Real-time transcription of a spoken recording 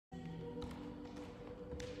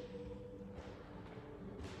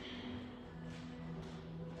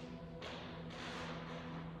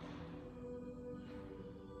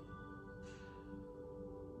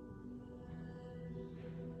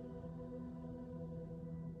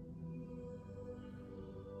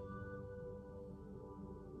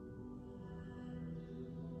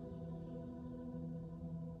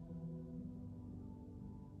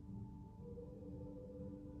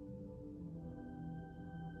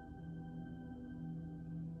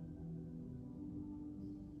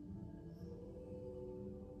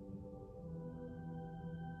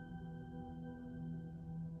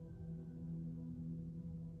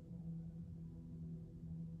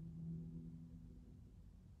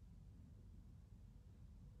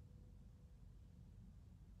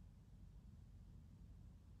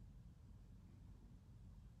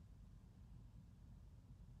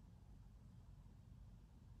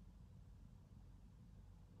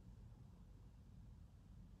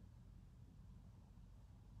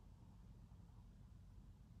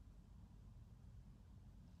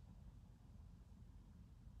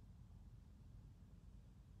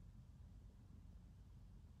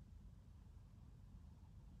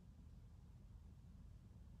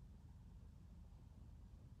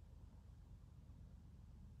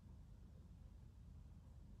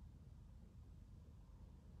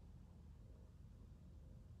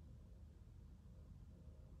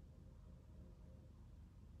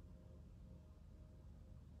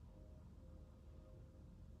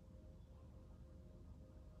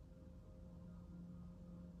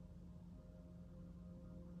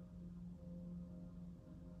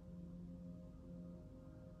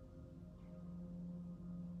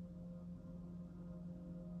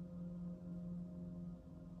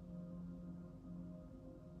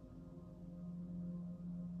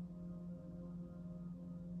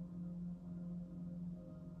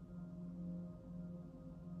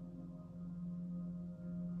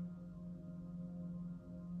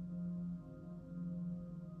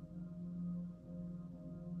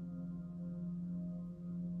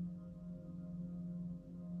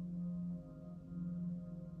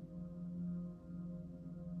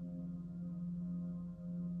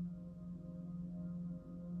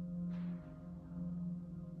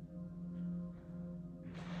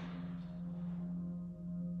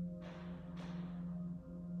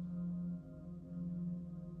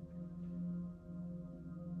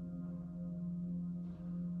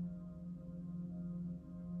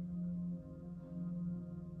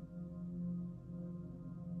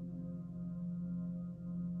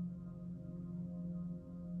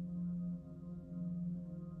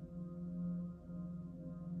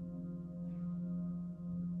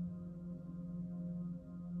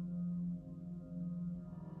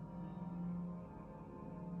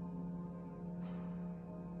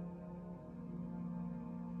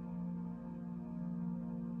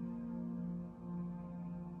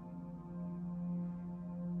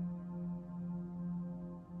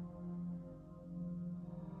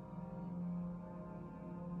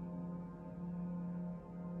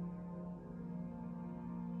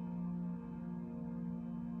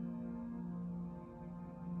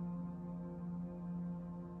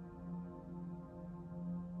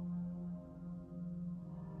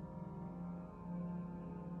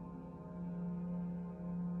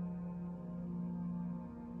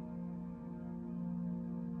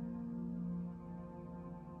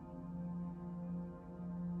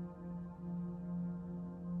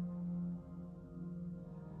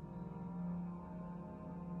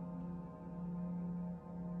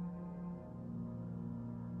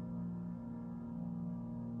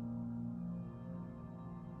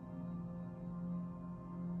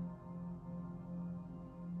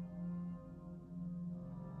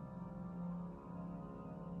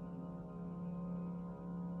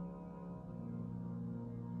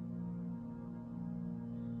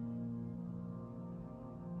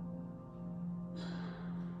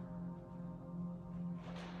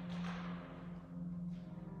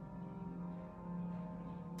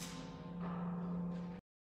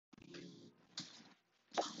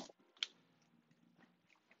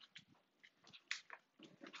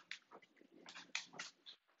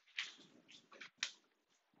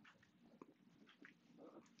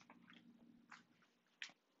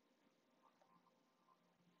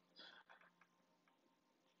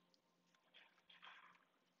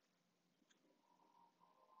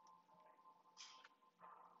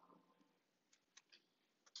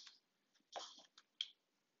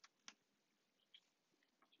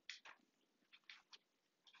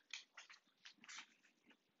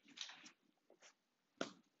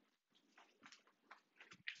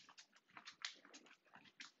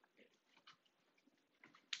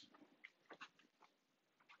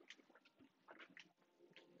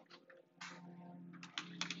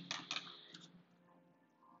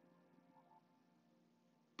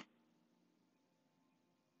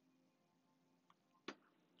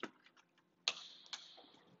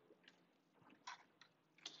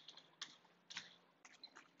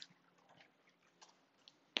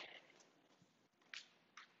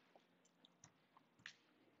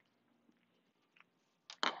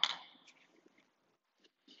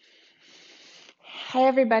Hi,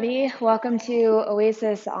 everybody. Welcome to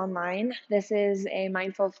Oasis Online. This is a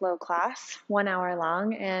mindful flow class, 1 hour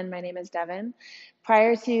long, and my name is Devin.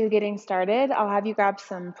 Prior to getting started, I'll have you grab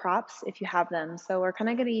some props if you have them. So we're kind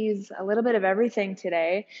of going to use a little bit of everything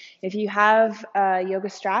today. If you have a yoga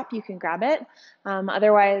strap, you can grab it.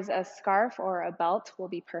 Otherwise, a scarf or a belt will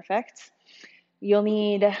be perfect. You'll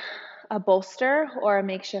need a bolster or a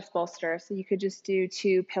makeshift bolster. So you could just do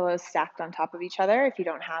two pillows stacked on top of each other if you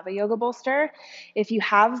don't have a yoga bolster. If you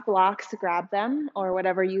have blocks, grab them, or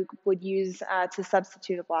whatever you would use to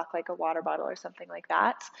substitute a block, like a water bottle or something like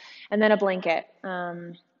that. And then a blanket.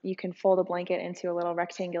 You can fold a blanket into a little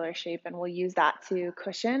rectangular shape, and we'll use that to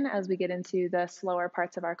cushion as we get into the slower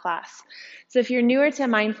parts of our class. So if you're newer to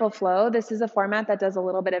mindful flow, this is a format that does a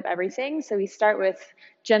little bit of everything. So we start with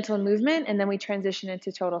gentle movement, and then we transition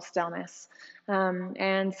into total stillness.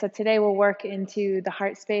 And so today we'll work into the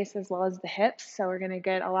heart space as well as the hips. So we're going to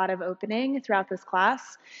get a lot of opening throughout this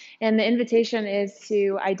class. And the invitation is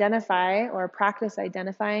to identify or practice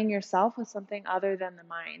identifying yourself with something other than the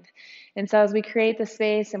mind. And so as we create the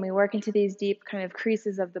space and we work into these deep kind of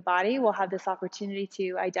creases of the body, we'll have this opportunity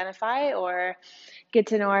to identify or get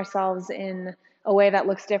to know ourselves in a way that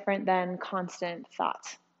looks different than constant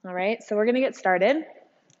thought. All right, so we're going to get started.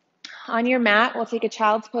 On your mat, we'll take a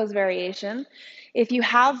child's pose variation. If you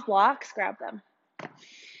have blocks, grab them.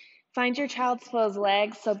 Find your child's pose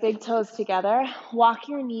legs, so big toes together. Walk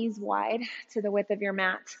your knees wide to the width of your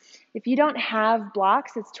mat. If you don't have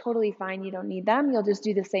blocks, it's totally fine. You don't need them. You'll just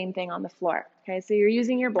do the same thing on the floor. Okay, so you're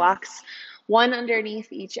using your blocks, one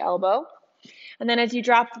underneath each elbow. And then as you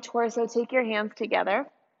drop the torso, take your hands together.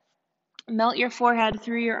 Melt your forehead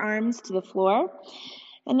through your arms to the floor.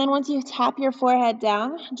 And then once you tap your forehead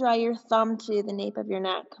down, draw your thumb to the nape of your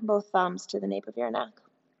neck, both thumbs to the nape of your neck.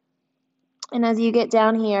 And as you get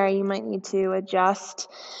down here, you might need to adjust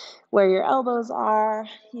where your elbows are.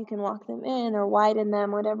 You can walk them in or widen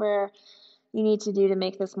them, whatever you need to do to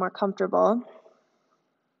make this more comfortable.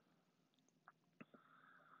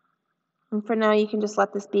 And for now, you can just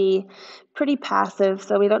let this be pretty passive,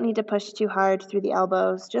 so we don't need to push too hard through the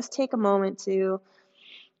elbows. Just take a moment to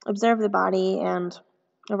observe the body and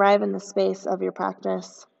arrive in the space of your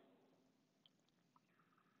practice.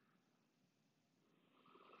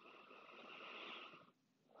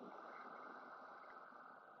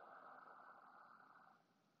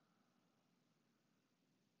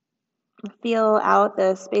 Feel out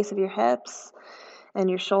the space of your hips and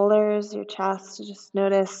your shoulders, your chest. Just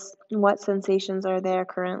notice what sensations are there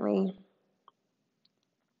currently.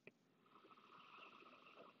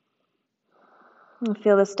 And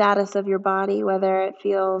feel the status of your body, whether it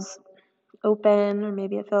feels open or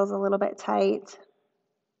maybe it feels a little bit tight.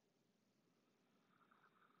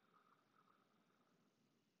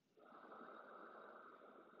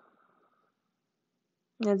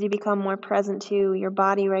 As you become more present to your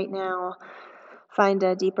body right now, find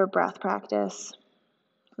a deeper breath practice.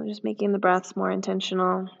 So just making the breaths more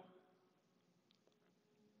intentional.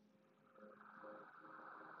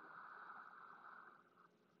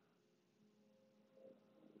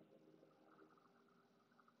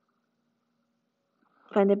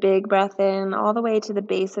 Find a big breath in all the way to the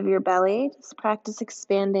base of your belly. Just practice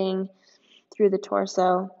expanding through the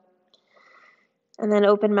torso. And then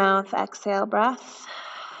open mouth, exhale, breath.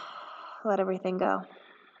 Let everything go.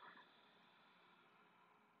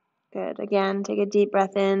 Good. Again, take a deep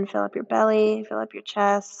breath in, fill up your belly, fill up your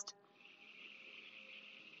chest.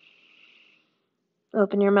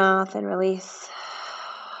 Open your mouth and release.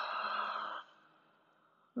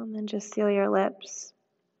 And then just seal your lips.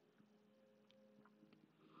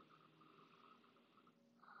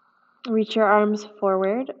 Reach your arms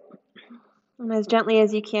forward. And as gently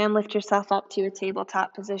as you can, lift yourself up to a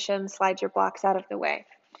tabletop position. Slide your blocks out of the way.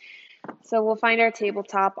 So we'll find our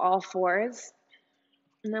tabletop, all fours.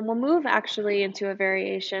 And then we'll move actually into a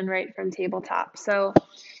variation right from tabletop. So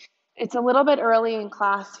it's a little bit early in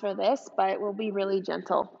class for this, but we'll be really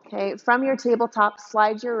gentle. Okay, from your tabletop,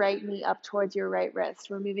 slide your right knee up towards your right wrist.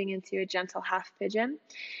 We're moving into a gentle half pigeon.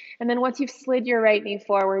 And then once you've slid your right knee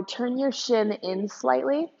forward, turn your shin in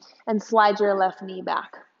slightly and slide your left knee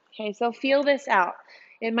back. Okay, so feel this out.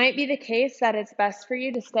 It might be the case that it's best for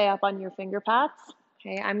you to stay up on your finger pads.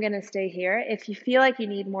 Okay, I'm going to stay here. If you feel like you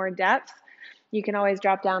need more depth, you can always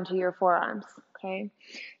drop down to your forearms. Okay,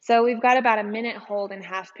 so we've got about a minute hold in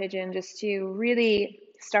half pigeon just to really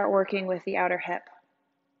start working with the outer hip.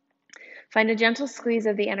 Find a gentle squeeze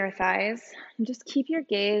of the inner thighs and just keep your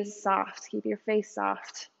gaze soft, keep your face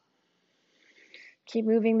soft. Keep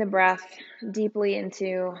moving the breath deeply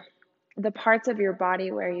into the parts of your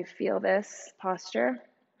body where you feel this posture.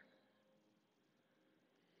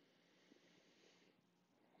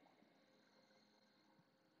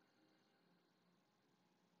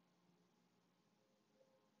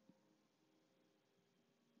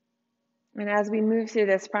 And as we move through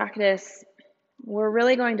this practice, we're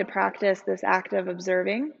really going to practice this act of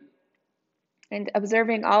observing and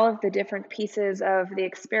observing all of the different pieces of the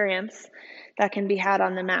experience that can be had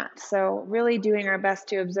on the mat. So really doing our best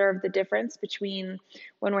to observe the difference between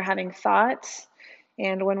when we're having thought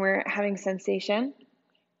and when we're having sensation,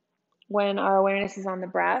 when our awareness is on the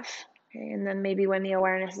breath, okay, and then maybe when the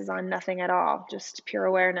awareness is on nothing at all, just pure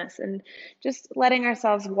awareness, and just letting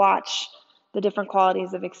ourselves watch the different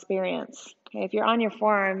qualities of experience. Okay, if you're on your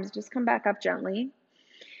forearms, just come back up gently,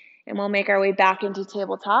 and we'll make our way back into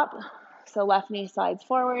tabletop. So left knee slides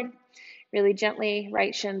forward, really gently,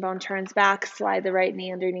 right shin bone turns back, slide the right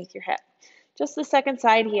knee underneath your hip. Just the second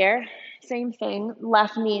side here, same thing,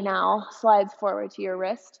 left knee now slides forward to your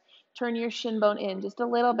wrist. Turn your shin bone in just a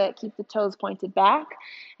little bit, keep the toes pointed back,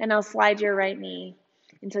 and now slide your right knee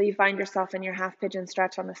until you find yourself in your half pigeon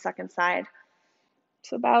stretch on the second side.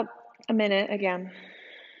 So about a minute again.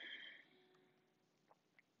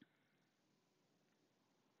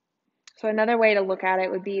 So another way to look at it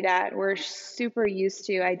would be that we're super used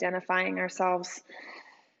to identifying ourselves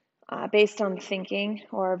based on thinking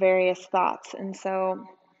or various thoughts. And so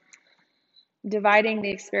dividing the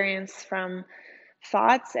experience from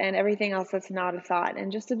thoughts and everything else that's not a thought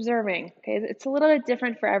and just observing. Okay, it's a little bit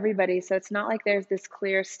different for everybody. So it's not like there's this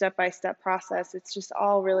clear step-by-step process. It's just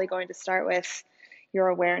all really going to start with your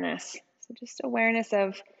awareness. So just awareness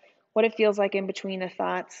of what it feels like in between the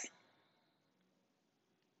thoughts.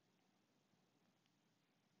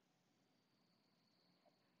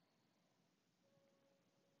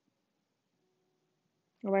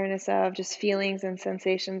 Awareness of just feelings and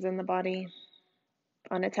sensations in the body,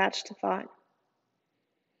 unattached to thought.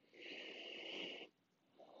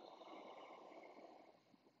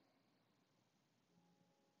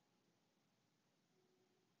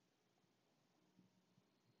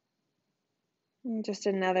 And just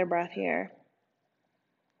another breath here.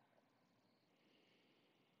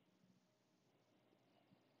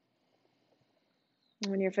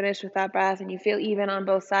 And when you're finished with that breath and you feel even on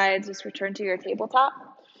both sides, just return to your tabletop.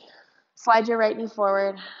 Slide your right knee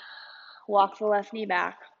forward, walk the left knee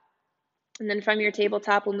back. And then from your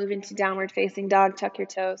tabletop, we'll move into downward facing dog. Tuck your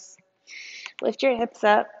toes. Lift your hips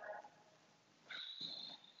up.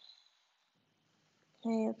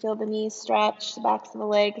 Okay, feel the knees stretch, the backs of the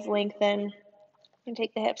legs lengthen. And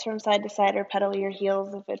take the hips from side to side or pedal your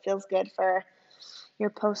heels if it feels good for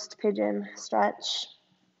your post pigeon stretch.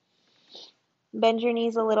 Bend your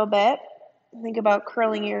knees a little bit. Think about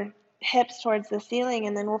curling your hips towards the ceiling,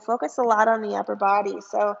 and then we'll focus a lot on the upper body.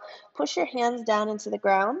 So push your hands down into the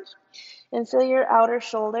ground and feel your outer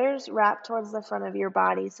shoulders wrap towards the front of your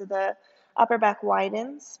body. So the upper back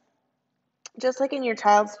widens. Just like in your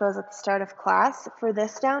child's pose at the start of class, for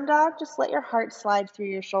this down dog, just let your heart slide through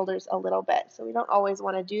your shoulders a little bit. So we don't always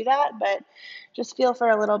want to do that, but just feel for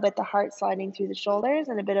a little bit the heart sliding through the shoulders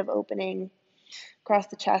and a bit of opening across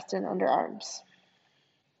the chest and underarms.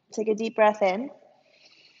 Take a deep breath in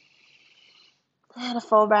and a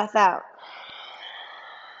full breath out.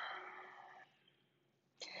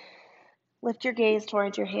 Lift your gaze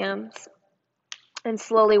towards your hands and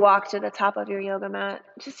slowly walk to the top of your yoga mat.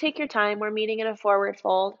 Just take your time. We're meeting in a forward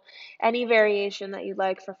fold. Any variation that you'd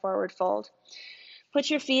like for forward fold.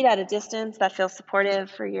 Put your feet at a distance that feels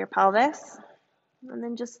supportive for your pelvis, and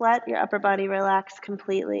then just let your upper body relax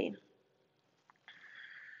completely.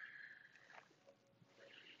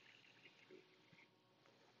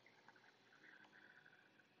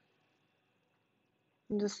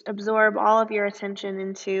 And just absorb all of your attention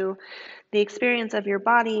into the experience of your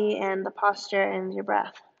body and the posture and your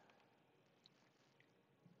breath.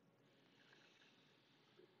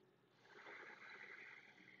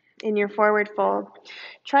 In your forward fold,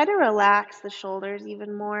 try to relax the shoulders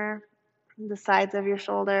even more, the sides of your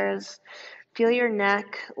shoulders. Feel your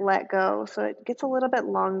neck let go so it gets a little bit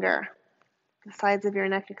longer. The sides of your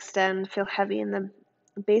neck extend, feel heavy in the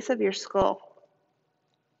base of your skull.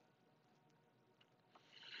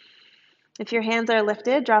 If your hands are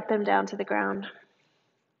lifted, drop them down to the ground.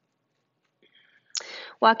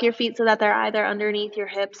 Walk your feet so that they're either underneath your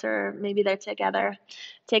hips or maybe they're together.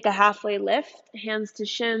 Take a halfway lift, hands to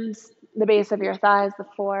shins, the base of your thighs, the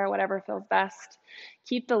floor, whatever feels best.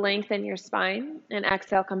 Keep the length in your spine, and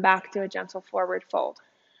exhale, come back to a gentle forward fold.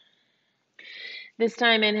 This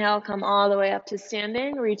time, inhale, come all the way up to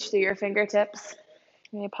standing, reach through your fingertips,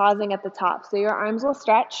 okay, pausing at the top. So your arms will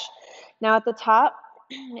stretch. Now at the top,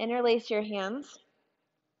 interlace your hands.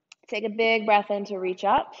 Take a big breath in to reach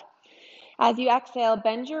up. As you exhale,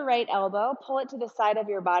 bend your right elbow, pull it to the side of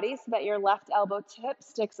your body so that your left elbow tip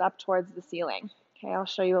sticks up towards the ceiling. Okay, I'll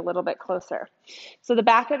show you a little bit closer. So the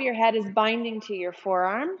back of your head is binding to your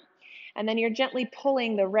forearm, And then you're gently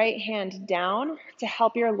pulling the right hand down to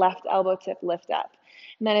help your left elbow tip lift up.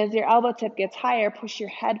 And then as your elbow tip gets higher, push your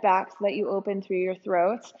head back so that you open through your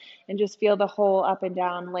throat and just feel the whole up and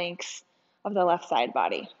down lengths of the left side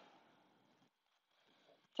body.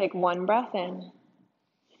 Take one breath in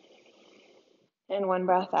and one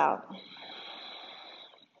breath out.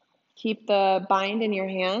 Keep the bind in your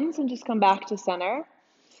hands and just come back to center.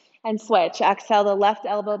 And switch. Exhale, the left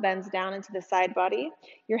elbow bends down into the side body.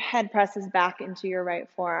 Your head presses back into your right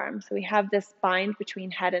forearm. So we have this bind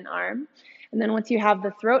between head and arm. And then once you have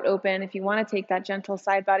the throat open, if you want to take that gentle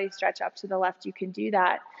side body stretch up to the left, you can do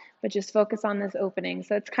that. But just focus on this opening.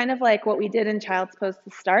 So it's kind of like what we did in child's pose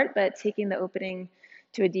to start, but taking the opening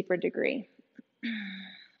to a deeper degree.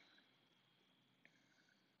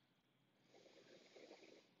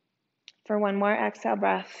 For one more exhale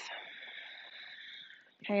breath.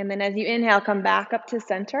 Okay, and then as you inhale, come back up to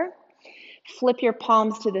center. Flip your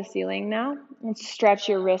palms to the ceiling now and stretch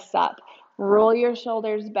your wrists up. Roll your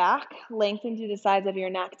shoulders back, lengthen through the sides of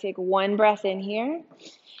your neck. Take one breath in here.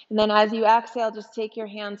 And then as you exhale, just take your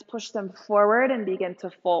hands, push them forward and begin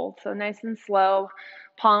to fold. So nice and slow,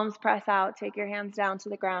 palms press out, take your hands down to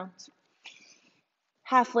the ground.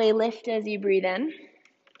 Halfway lift as you breathe in.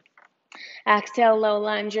 Exhale, low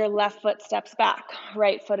lunge, your left foot steps back,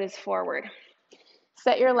 right foot is forward.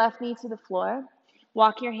 Set your left knee to the floor.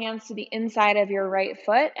 Walk your hands to the inside of your right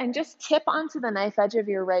foot and just tip onto the knife edge of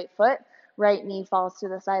your right foot. Right knee falls to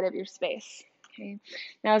the side of your space. Okay.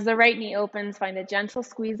 Now as the right knee opens, find a gentle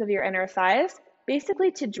squeeze of your inner thighs, basically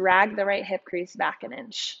to drag the right hip crease back an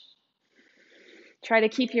inch. Try to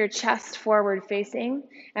keep your chest forward facing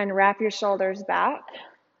and wrap your shoulders back.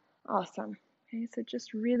 Awesome. Okay, so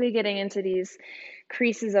just really getting into these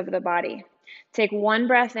creases of the body. Take one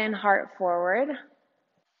breath in, heart forward.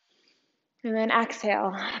 And then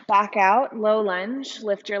exhale, back out, low lunge,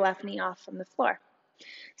 lift your left knee off from the floor.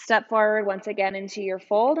 Step forward once again into your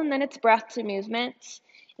fold, and then it's breath to movement.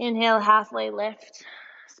 Inhale, halfway lift,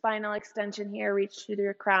 spinal extension here, reach through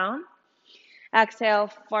your crown. Exhale,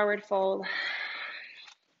 forward fold.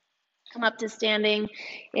 Come up to standing.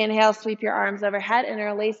 Inhale, sweep your arms overhead,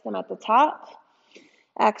 interlace them at the top.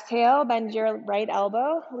 Exhale, bend your right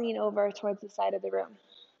elbow, lean over towards the side of the room.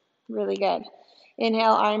 Really good.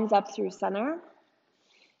 Inhale, arms up through center.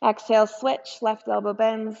 Exhale, switch, left elbow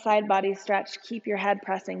bends, side body stretch. Keep your head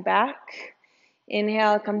pressing back.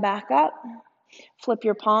 Inhale, come back up. Flip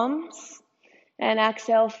your palms. And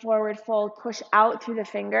exhale, forward fold. Push out through the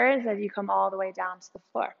fingers as you come all the way down to the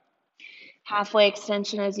floor. Halfway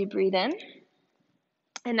extension as you breathe in.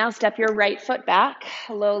 And now step your right foot back,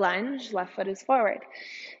 low lunge, left foot is forward.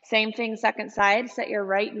 Same thing, second side, set your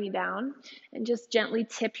right knee down and just gently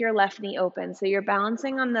tip your left knee open. So you're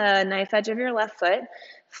balancing on the knife edge of your left foot,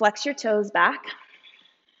 flex your toes back.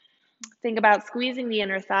 Think about squeezing the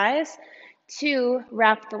inner thighs to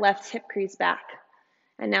wrap the left hip crease back.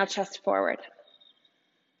 And now chest forward.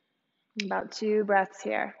 About 2 breaths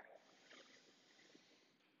here.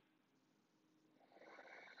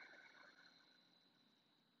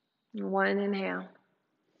 One inhale.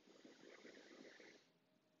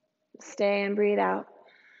 Stay and breathe out.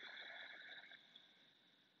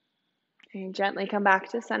 And gently come back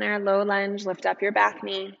to center, low lunge, lift up your back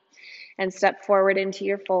knee, and step forward into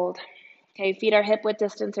your fold. Okay, feet are hip width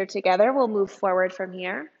distance or together. We'll move forward from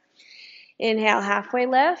here. Inhale, halfway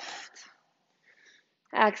lift.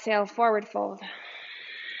 Exhale, forward fold.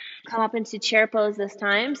 Come up into chair pose this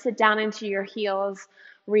time. Sit down into your heels,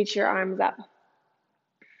 reach your arms up.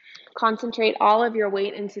 Concentrate all of your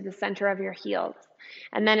weight into the center of your heels,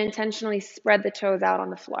 and then intentionally spread the toes out on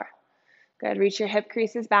the floor. Good, reach your hip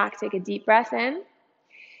creases back, take a deep breath in.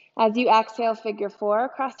 As you exhale, figure 4,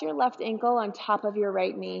 cross your left ankle on top of your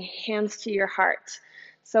right knee, hands to your heart.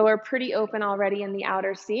 So we're pretty open already in the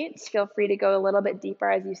outer seats. Feel free to go a little bit deeper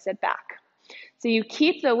as you sit back. So you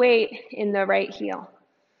keep the weight in the right heel.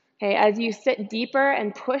 Okay, as you sit deeper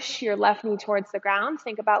and push your left knee towards the ground,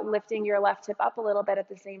 think about lifting your left hip up a little bit at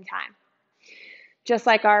the same time. Just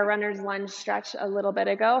like our runner's lunge stretch a little bit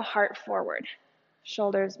ago, heart forward,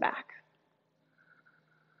 shoulders back.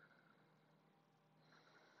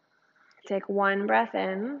 Take one breath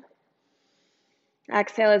in.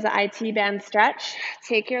 Exhale as an IT band stretch.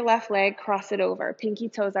 Take your left leg, cross it over. Pinky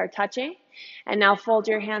toes are touching. And now fold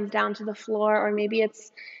your hands down to the floor, or maybe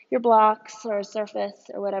it's your blocks or a surface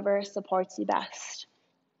or whatever supports you best.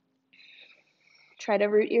 Try to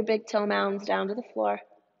root your big toe mounds down to the floor.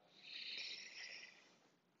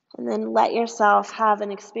 And then let yourself have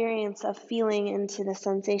an experience of feeling into the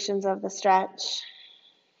sensations of the stretch.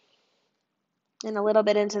 And a little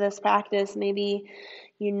bit into this practice, maybe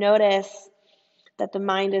you notice that the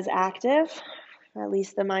mind is active, or at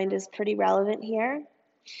least the mind is pretty relevant here.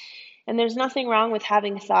 And there's nothing wrong with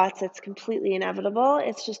having thoughts. It's completely inevitable.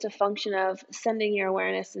 It's just a function of sending your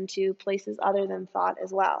awareness into places other than thought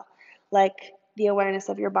as well, like the awareness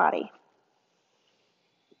of your body.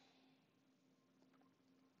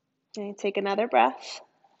 Okay, take another breath.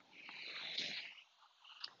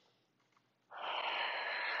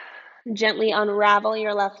 Gently unravel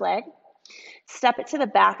your left leg. Step it to the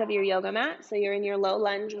back of your yoga mat so you're in your low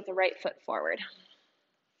lunge with the right foot forward.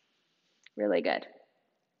 Really good.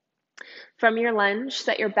 From your lunge,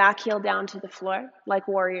 set your back heel down to the floor, like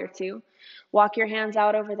Warrior Two. Walk your hands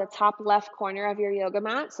out over the top left corner of your yoga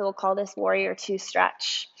mat, so we'll call this Warrior Two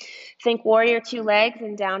stretch. Think Warrior Two legs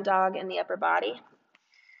and down dog in the upper body.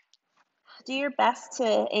 Do your best to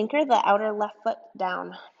anchor the outer left foot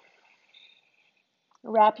down.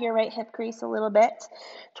 Wrap your right hip crease a little bit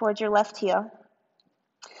towards your left heel.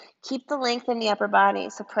 Keep the length in the upper body,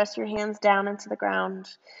 so press your hands down into the ground.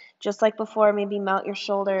 Just like before, maybe melt your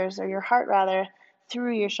shoulders, or your heart rather,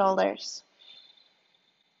 through your shoulders.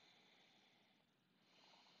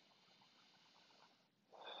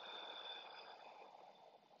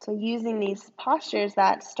 So using these postures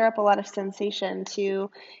that stir up a lot of sensation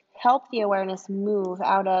to help the awareness move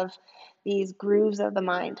out of these grooves of the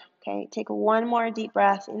mind. Okay, take one more deep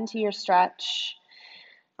breath into your stretch.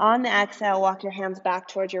 On the exhale, walk your hands back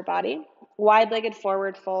towards your body. Wide-legged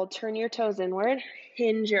forward fold, turn your toes inward,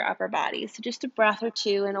 hinge your upper body. So just a breath or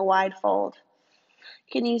two in a wide fold.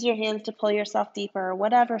 You can use your hands to pull yourself deeper,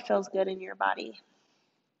 whatever feels good in your body.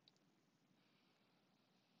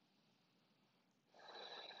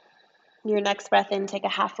 Your next breath in, take a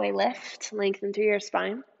halfway lift, lengthen through your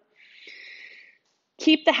spine.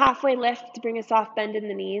 Keep the halfway lift to bring a soft bend in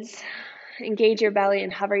the knees. Engage your belly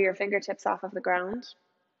and hover your fingertips off of the ground.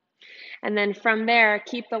 And then from there,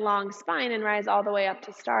 keep the long spine and rise all the way up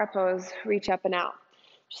to star pose. Reach up and out.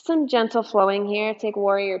 Just some gentle flowing here. Take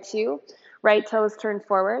Warrior Two. Right toes turn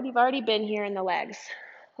forward. You've already been here in the legs.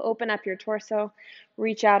 Open up your torso.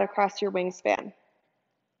 Reach out across your wingspan.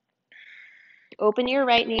 Open your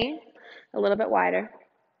right knee a little bit wider.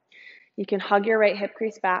 You can hug your right hip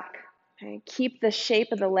crease back. Okay. Keep the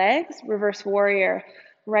shape of the legs. Reverse warrior.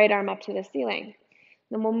 Right arm up to the ceiling.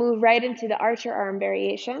 Then we'll move right into the archer arm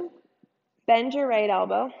variation. Bend your right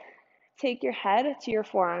elbow. Take your head to your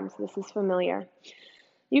forearms. This is familiar.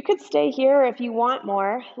 You could stay here if you want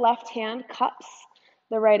more. Left hand cups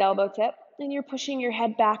the right elbow tip, and you're pushing your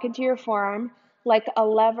head back into your forearm like a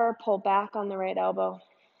lever pull back on the right elbow.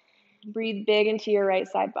 Breathe big into your right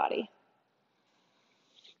side body.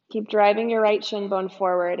 Keep driving your right shin bone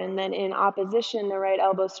forward, and then in opposition, the right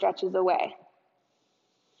elbow stretches away.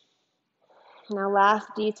 Now, last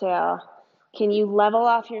detail. Can you level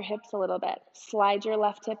off your hips a little bit? Slide your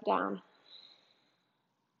left hip down.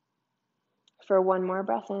 For one more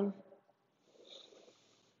breath in.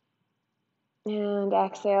 And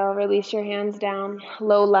exhale, release your hands down.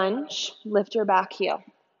 Low lunge, lift your back heel.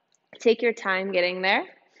 Take your time getting there.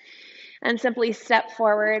 And simply step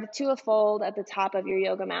forward to a fold at the top of your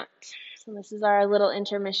yoga mat. So this is our little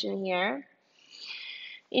intermission here.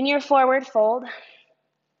 In your forward fold,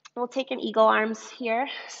 we'll take an eagle arms here.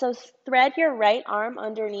 So thread your right arm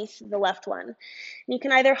underneath the left one. You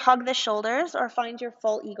can either hug the shoulders or find your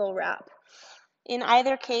full eagle wrap. In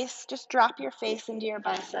either case, just drop your face into your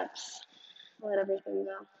biceps. Let everything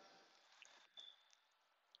go.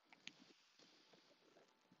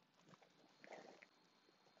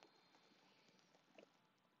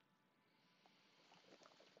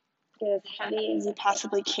 Get as heavy as you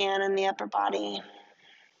possibly can in the upper body.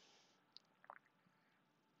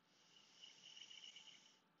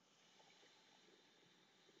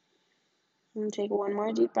 And take one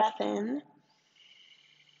more deep breath in.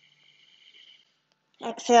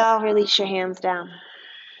 Exhale, release your hands down.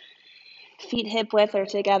 Feet hip width or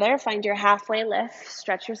together. Find your halfway lift.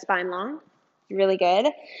 Stretch your spine long. Really good.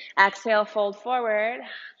 Exhale, fold forward.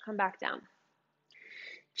 Come back down.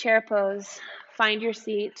 Chair pose. Find your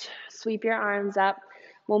seat. Sweep your arms up.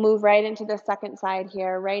 We'll move right into the second side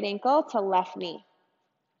here. Right ankle to left knee.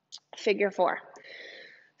 Figure four.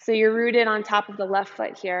 So you're rooted on top of the left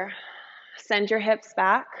foot here. Send your hips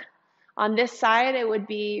back. On this side, it would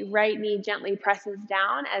be right knee gently presses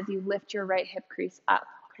down as you lift your right hip crease up.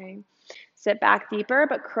 Okay. Sit back deeper,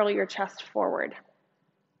 but curl your chest forward.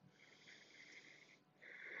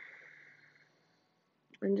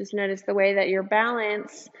 And just notice the way that your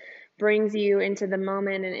balance brings you into the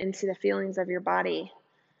moment and into the feelings of your body.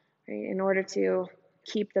 Right? In order to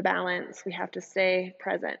keep the balance, we have to stay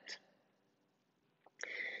present.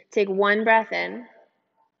 Take one breath in.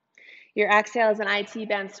 Your exhale is an IT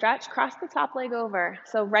band stretch. Cross the top leg over.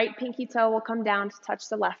 So right pinky toe will come down to touch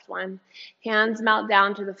the left one. Hands melt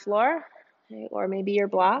down to the floor, okay, or maybe your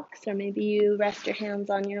blocks, or maybe you rest your hands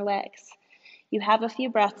on your legs. You have a few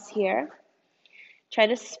breaths here. Try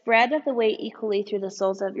to spread the weight equally through the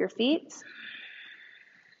soles of your feet.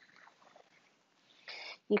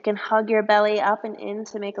 You can hug your belly up and in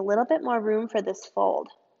to make a little bit more room for this fold.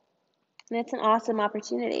 And it's an awesome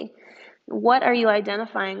opportunity. What are you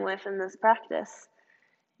identifying with in this practice?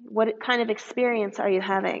 What kind of experience are you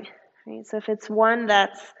having? Right? So if it's one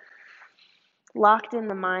that's locked in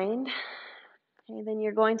the mind, okay, then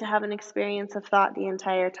you're going to have an experience of thought the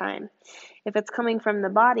entire time. If it's coming from the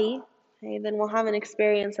body, okay, then we'll have an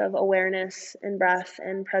experience of awareness and breath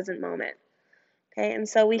and present moment. Okay, and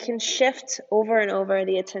so we can shift over and over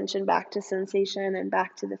the attention back to sensation and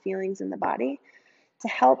back to the feelings in the body to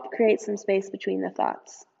help create some space between the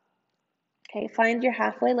thoughts. Okay, find your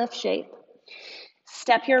halfway lift shape.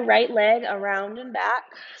 Step your right leg around and back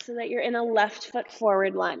so that you're in a left foot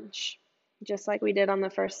forward lunge, just like we did on the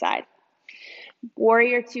first side.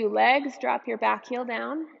 Warrior two legs, drop your back heel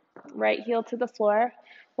down, right heel to the floor.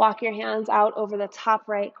 Walk your hands out over the top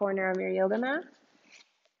right corner of your yoga mat.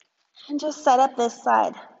 And just set up this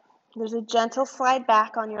side. There's a gentle slide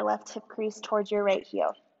back on your left hip crease towards your right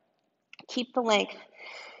heel. Keep the length.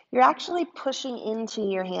 You're actually pushing into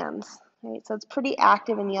your hands, right? So it's pretty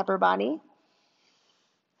active in the upper body.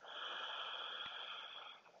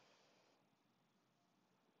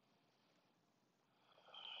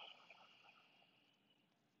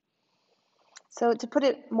 So to put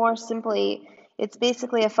it more simply, it's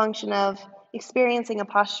basically a function of experiencing a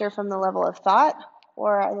posture from the level of thought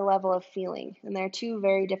or the level of feeling. And they're two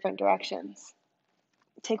very different directions.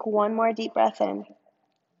 Take one more deep breath in.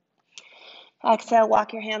 Exhale,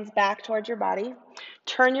 walk your hands back towards your body.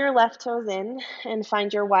 Turn your left toes in and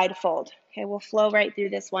find your wide fold. Okay, we'll flow right through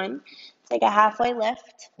this one. Take a halfway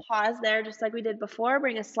lift. Pause there just like we did before.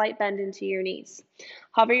 Bring a slight bend into your knees.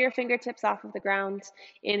 Hover your fingertips off of the ground.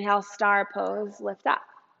 Inhale, star pose, lift up.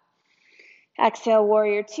 Exhale,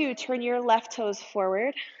 warrior two. Turn your left toes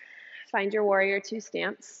forward. Find your warrior two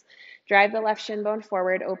stance. Drive the left shin bone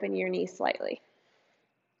forward. Open your knees slightly.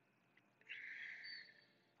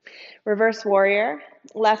 Reverse warrior.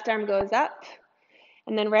 Left arm goes up.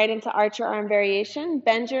 And then right into archer arm variation.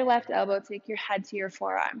 Bend your left elbow. Take your head to your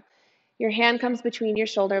forearm. Your hand comes between your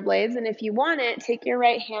shoulder blades. And if you want it, take your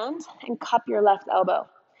right hand and cup your left elbow.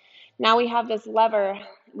 Now we have this lever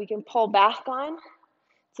we can pull back on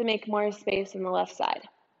to make more space in the left side.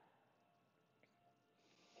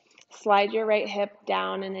 Slide your right hip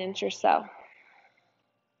down an inch or so.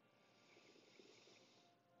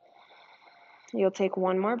 You'll take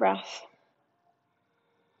one more breath.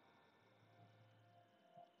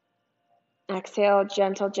 Exhale,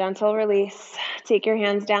 gentle, gentle release. Take your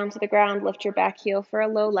hands down to the ground. Lift your back heel for a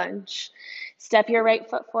low lunge. Step your right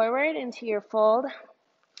foot forward into your fold.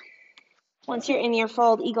 Once you're in your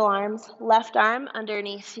fold, eagle arms, left arm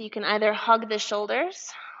underneath. You can either hug the shoulders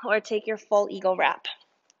or take your full eagle wrap.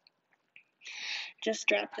 Just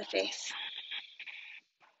drop the face.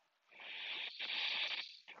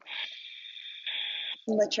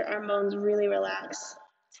 And let your arm bones really relax.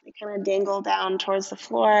 So they kind of dangle down towards the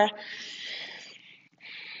floor.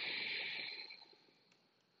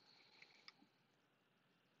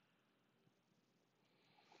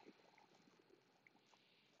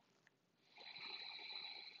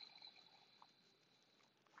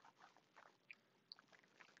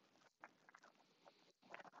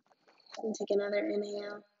 And take another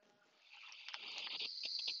inhale.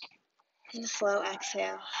 And a slow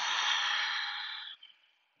exhale.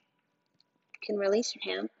 You can release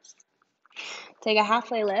your hands. Take a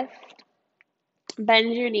halfway lift.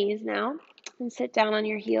 Bend your knees now and sit down on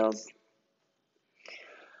your heels.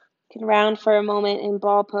 You can round for a moment in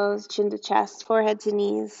ball pose, chin to chest, forehead to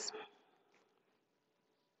knees.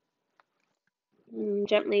 And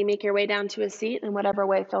gently make your way down to a seat in whatever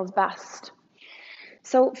way feels best.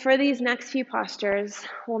 So for these next few postures,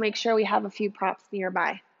 we'll make sure we have a few props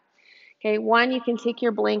nearby. Okay, one, you can take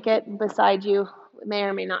your blanket beside you. It may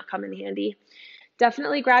or may not come in handy.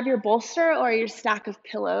 Definitely grab your bolster or your stack of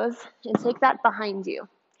pillows and take that behind you.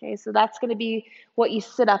 Okay, so that's going to be what you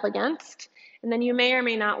sit up against. And then you may or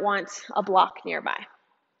may not want a block nearby.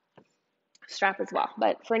 Strap as well.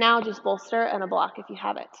 But for now, just bolster and a block if you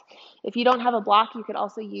have it. If you don't have a block, you could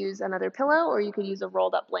also use another pillow or you could use a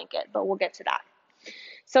rolled up blanket, but we'll get to that.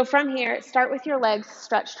 So from here, start with your legs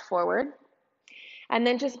stretched forward and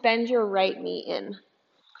then just bend your right knee in.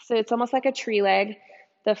 So it's almost like a tree leg.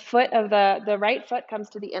 The foot of the right foot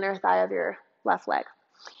comes to the inner thigh of your left leg.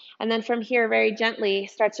 And then from here, very gently,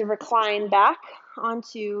 start to recline back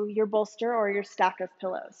onto your bolster or your stack of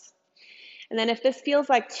pillows. And then if this feels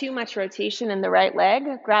like too much rotation in the right leg,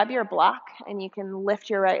 grab your block and you can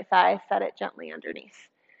lift your right thigh, set it gently underneath.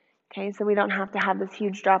 Okay, so we don't have to have this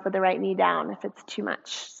huge drop of the right knee down if it's too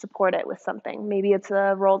much. Support it with something. Maybe it's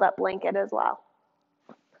a rolled up blanket as well.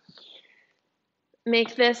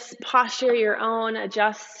 Make this posture your own,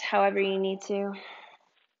 adjust however you need to.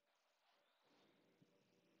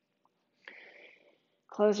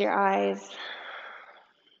 Close your eyes.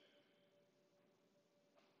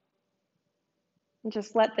 And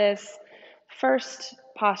just let this first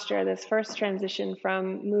posture, this first transition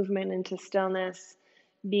from movement into stillness,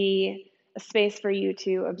 be a space for you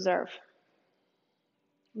to observe.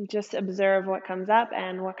 Just observe what comes up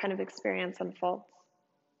and what kind of experience unfolds.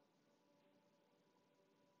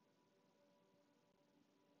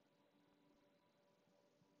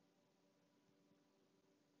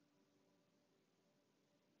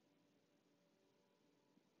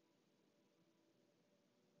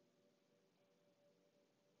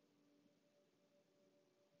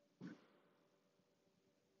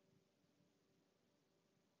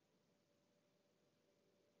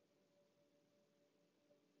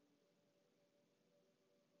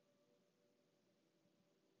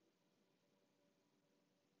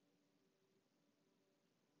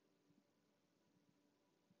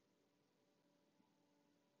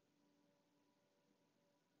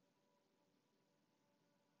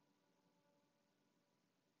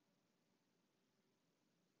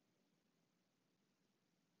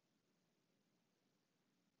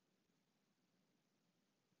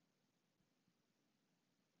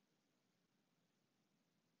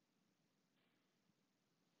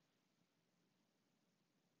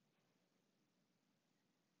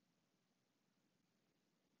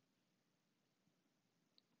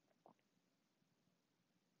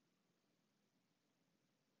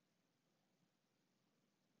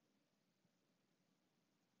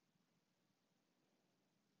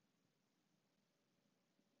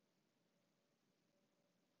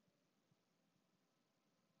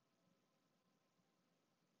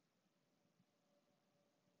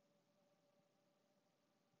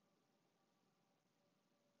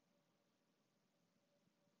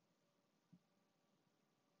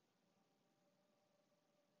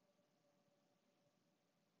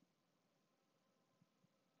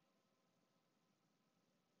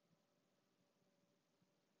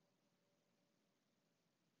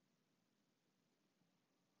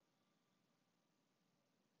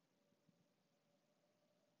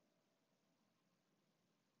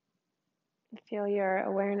 Feel your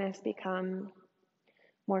awareness become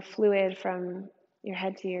more fluid from your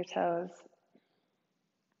head to your toes.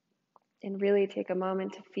 And really take a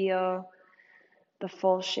moment to feel the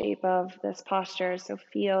full shape of this posture. So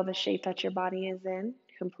feel the shape that your body is in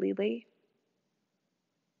completely.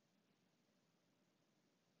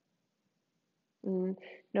 And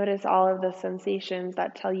notice all of the sensations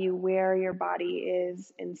that tell you where your body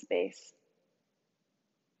is in space.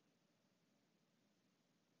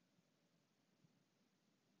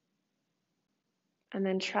 And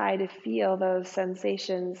then try to feel those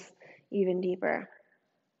sensations even deeper,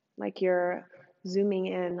 like you're zooming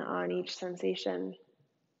in on each sensation.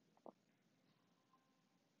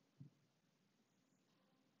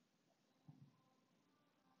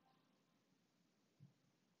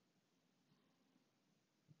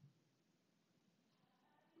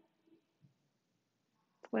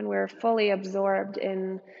 When we're fully absorbed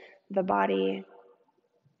in the body,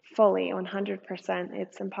 fully 100%,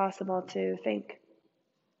 it's impossible to think.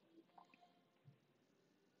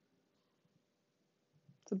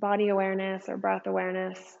 So body awareness or breath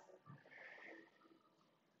awareness,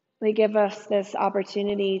 they give us this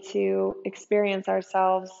opportunity to experience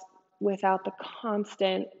ourselves without the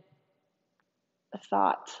constant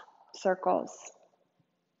thought circles.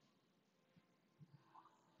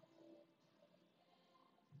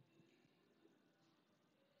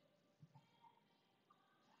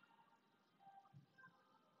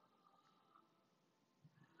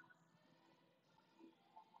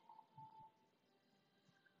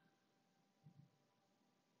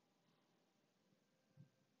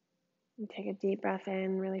 And take a deep breath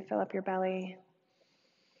in, really fill up your belly.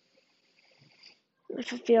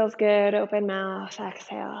 If it feels good, open mouth,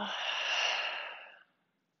 exhale.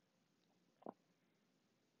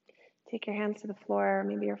 Take your hands to the floor,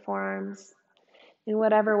 maybe your forearms. In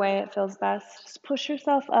whatever way it feels best, just push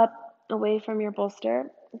yourself up away from your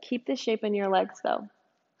bolster. Keep the shape in your legs though.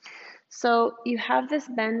 So you have this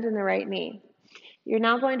bend in the right knee. You're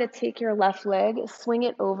now going to take your left leg, swing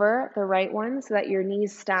it over the right one so that your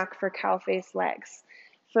knees stack for cow face legs.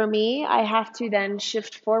 For me, I have to then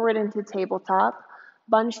shift forward into tabletop,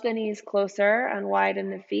 bunch the knees closer and widen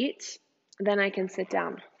the feet. Then I can sit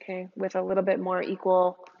down, okay, with a little bit more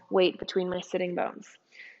equal weight between my sitting bones.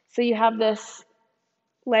 So you have this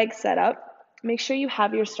leg set up. Make sure you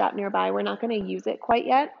have your strap nearby. We're not going to use it quite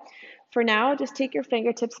yet. For now, just take your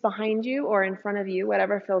fingertips behind you or in front of you,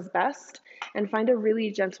 whatever feels best, and find a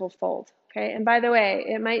really gentle fold. Okay, and by the way,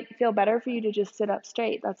 it might feel better for you to just sit up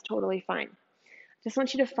straight. That's totally fine. Just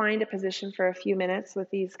want you to find a position for a few minutes with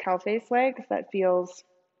these cow face legs that feels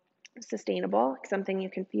sustainable, something you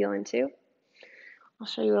can feel into. I'll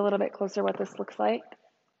show you a little bit closer what this looks like.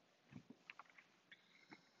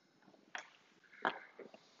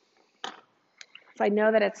 So I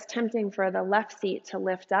know that it's tempting for the left seat to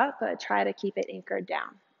lift up, but try to keep it anchored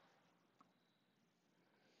down.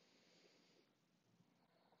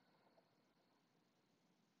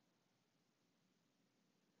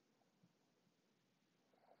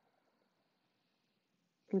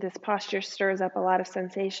 And this posture stirs up a lot of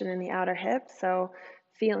sensation in the outer hip, so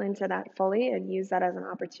feel into that fully and use that as an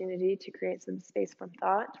opportunity to create some space from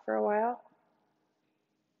thought for a while.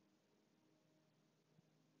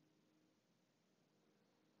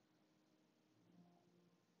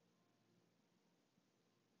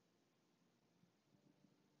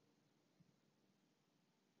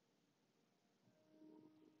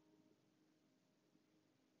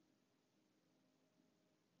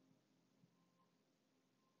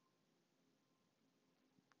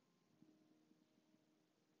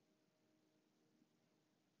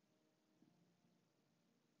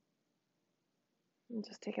 And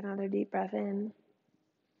just take another deep breath in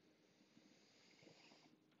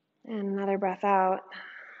and another breath out.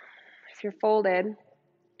 If you're folded,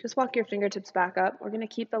 just walk your fingertips back up. We're going to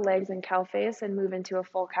keep the legs in cow face and move into a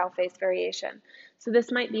full cow face variation. So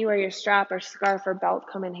this might be where your strap or scarf or belt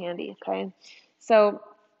come in handy, okay? So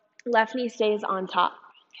left knee stays on top,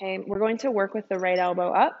 okay? We're going to work with the right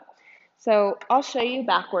elbow up. So I'll show you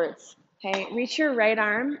backwards, okay? Reach your right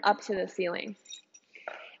arm up to the ceiling.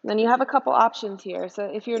 Then you have a couple options here. So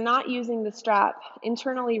if you're not using the strap,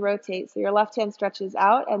 internally rotate. So your left hand stretches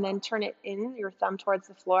out and then turn it in, your thumb towards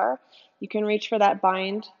the floor. You can reach for that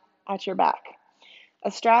bind at your back. A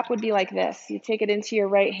strap would be like this. You take it into your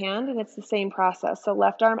right hand and it's the same process. So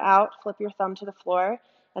left arm out, flip your thumb to the floor,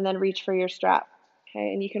 and then reach for your strap.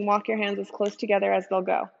 Okay, and you can walk your hands as close together as they'll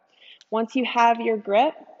go. Once you have your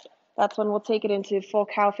grip, that's when we'll take it into full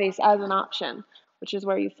cow face as an option, which is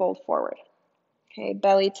where you fold forward. Okay,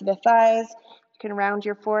 belly to the thighs. You can round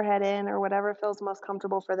your forehead in or whatever feels most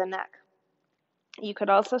comfortable for the neck. You could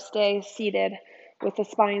also stay seated with the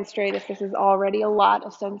spine straight if this is already a lot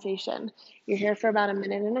of sensation. You're here for about a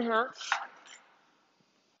minute and a half.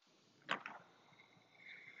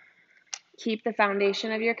 Keep the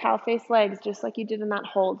foundation of your cow face legs just like you did in that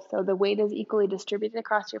hold. So the weight is equally distributed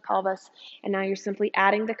across your pelvis, and now you're simply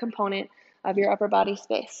adding the component of your upper body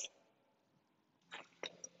space.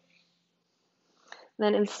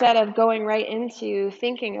 Then instead of going right into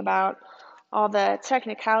thinking about all the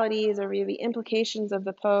technicalities or the implications of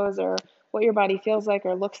the pose or what your body feels like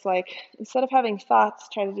or looks like, instead of having thoughts,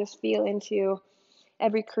 try to just feel into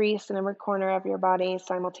every crease and every corner of your body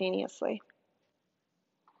simultaneously.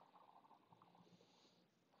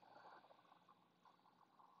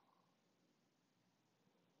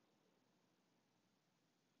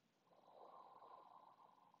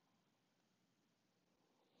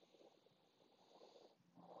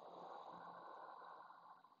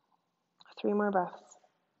 Three more breaths.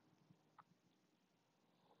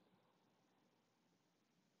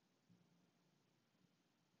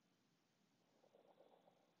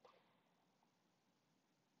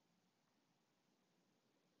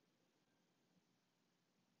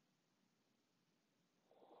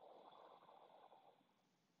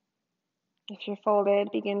 If you're folded,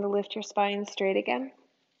 begin to lift your spine straight again.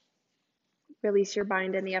 Release your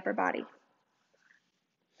bind in the upper body.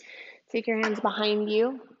 Take your hands behind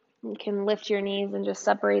you. You can lift your knees and just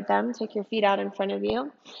separate them. Take your feet out in front of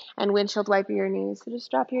you and windshield wiper your knees. So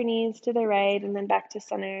just drop your knees to the right and then back to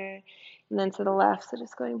center and then to the left. So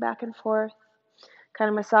just going back and forth, kind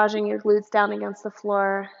of massaging your glutes down against the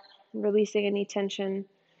floor and releasing any tension.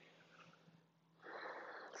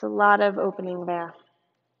 It's a lot of opening there.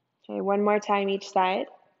 Okay, one more time each side.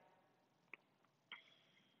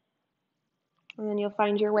 And then you'll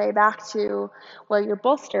find your way back to where your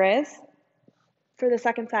bolster is for the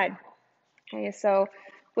second side. Okay, so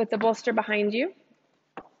with the bolster behind you,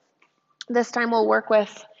 this time we'll work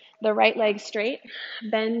with the right leg straight.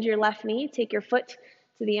 Bend your left knee, take your foot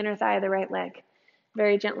to the inner thigh of the right leg.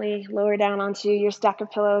 Very gently lower down onto your stack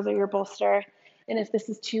of pillows or your bolster And if this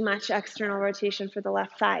is too much external rotation for the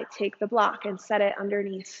left thigh, take the block and set it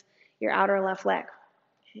underneath your outer left leg.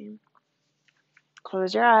 Okay.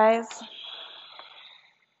 Close your eyes.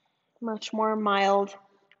 Much more mild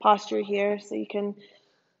posture here so you can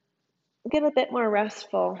get a bit more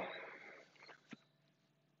restful.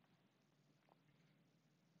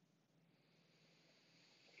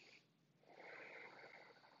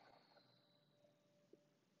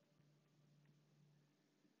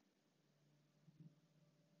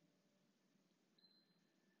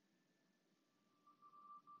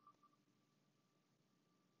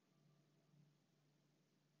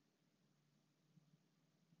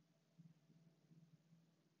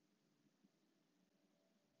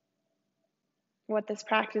 What this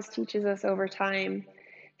practice teaches us over time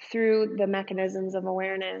through the mechanisms of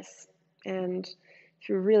awareness and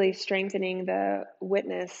through really strengthening the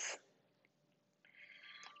witness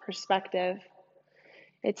perspective,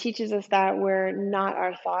 it teaches us that we're not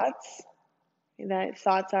our thoughts, that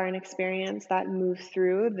thoughts are an experience that moves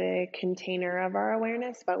through the container of our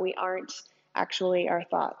awareness, but we aren't actually our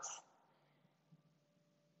thoughts.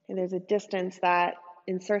 And there's a distance that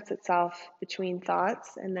inserts itself between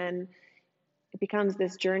thoughts, and then it becomes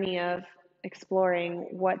this journey of exploring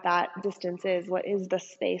what that distance is. What is the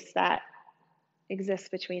space that exists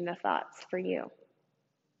between the thoughts for you?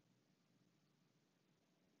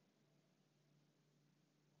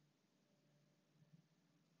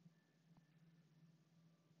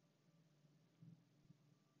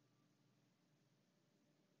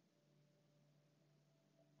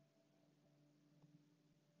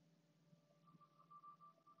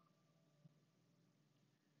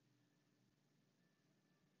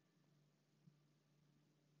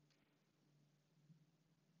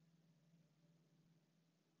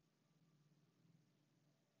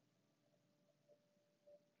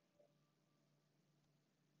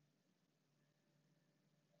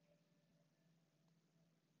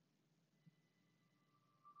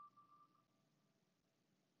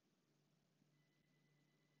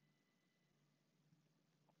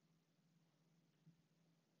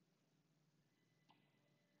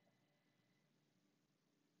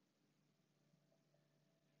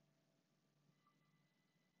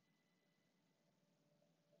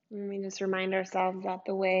 And we just remind ourselves that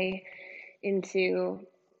the way into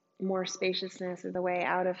more spaciousness or the way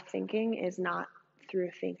out of thinking is not through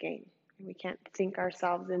thinking. We can't think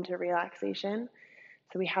ourselves into relaxation.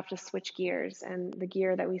 So we have to switch gears. And the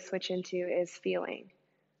gear that we switch into is feeling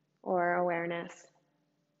or awareness.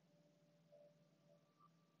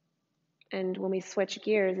 And when we switch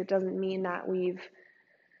gears, it doesn't mean that we've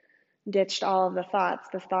ditched all of the thoughts.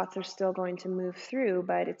 The thoughts are still going to move through,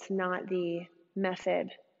 but it's not the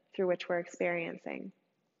method through which we're experiencing.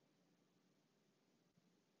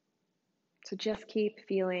 So just keep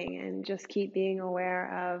feeling and just keep being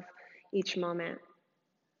aware of each moment.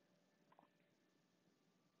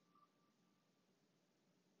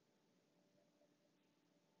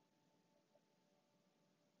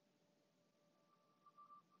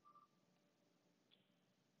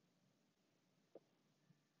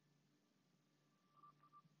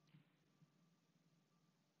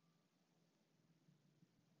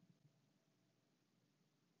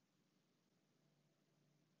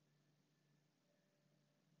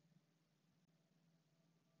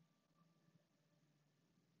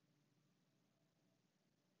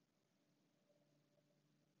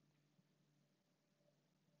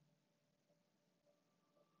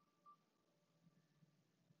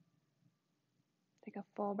 Take a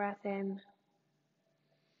full breath in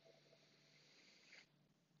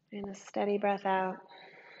and a steady breath out.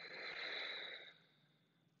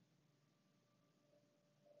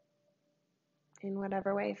 In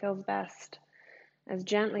whatever way feels best. As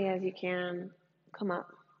gently as you can, come up.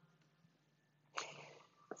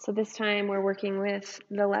 So this time we're working with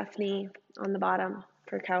the left knee on the bottom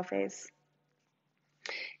for cow face.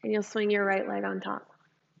 And you'll swing your right leg on top.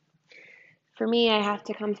 For me, I have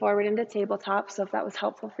to come forward into tabletop, so if that was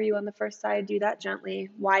helpful for you on the first side, do that gently.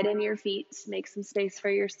 Widen your feet, make some space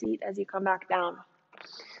for your seat as you come back down.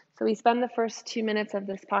 So we spend the first 2 minutes of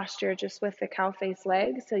this posture just with the cow face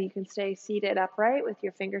leg, so you can stay seated upright with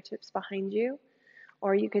your fingertips behind you,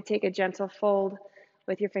 or you could take a gentle fold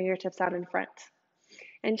with your fingertips out in front.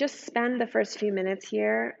 And just spend the first few minutes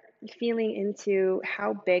here feeling into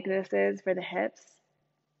how big this is for the hips,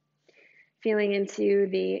 feeling into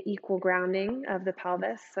the equal grounding of the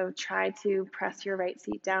pelvis. So try to press your right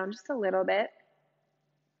seat down just a little bit.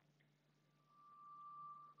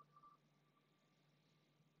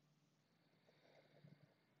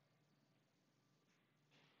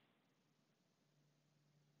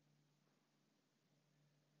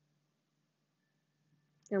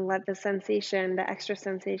 And let the sensation, the extra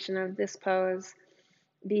sensation of this pose,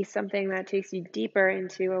 be something that takes you deeper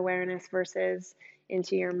into awareness versus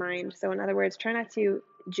into your mind. So in other words, try not to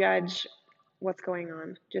judge what's going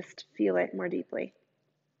on. Just feel it more deeply.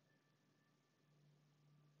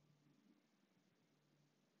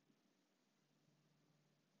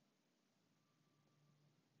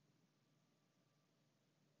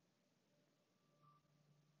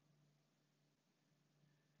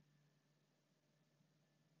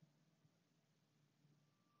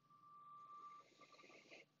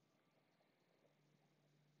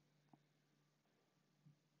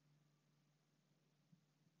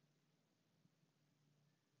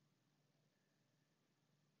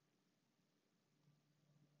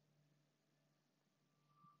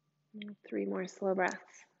 And 3 more slow breaths.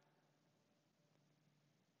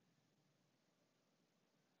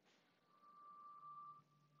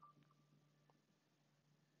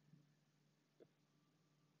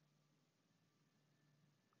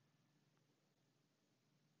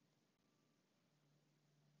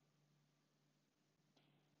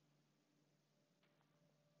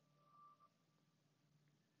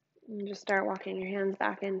 And just start walking your hands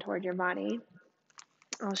back in toward your body.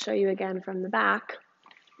 I'll show you again from the back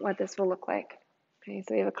what this will look like. Okay,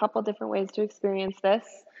 so we have a couple different ways to experience this.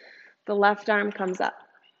 The left arm comes up.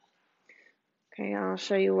 Okay, I'll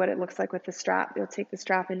show you what it looks like with the strap. You'll take the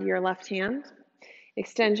strap into your left hand,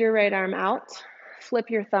 extend your right arm out, flip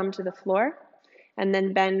your thumb to the floor, and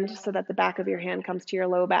then bend so that the back of your hand comes to your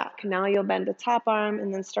low back. Now you'll bend the top arm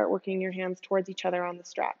and then start working your hands towards each other on the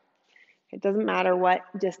strap. It doesn't matter what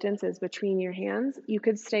distance is between your hands. You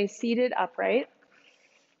could stay seated upright,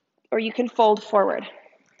 or you can fold forward.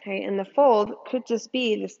 Okay, and the fold could just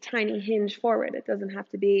be this tiny hinge forward. It doesn't have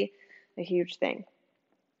to be a huge thing.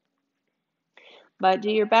 But do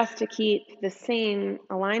your best to keep the same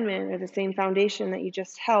alignment or the same foundation that you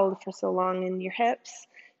just held for so long in your hips.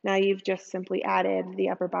 Now you've just simply added the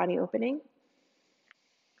upper body opening.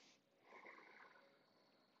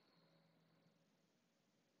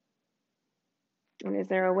 And is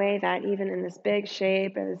there a way that even in this big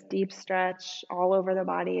shape and this deep stretch all over the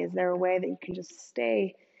body, is there a way that you can just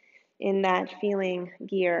stay in that feeling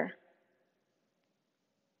gear?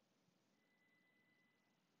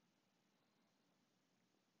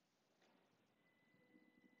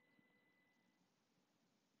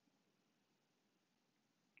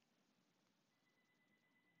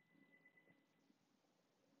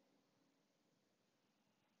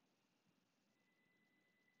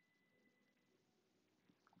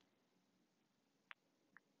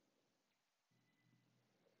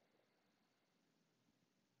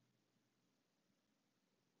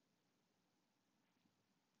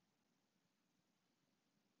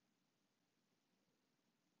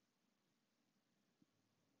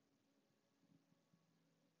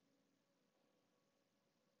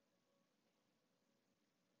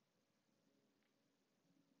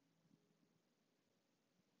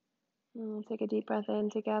 And we'll take a deep breath in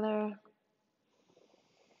together.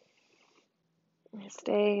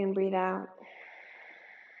 Stay and breathe out.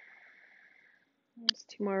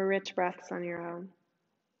 Just 2 more rich breaths on your own.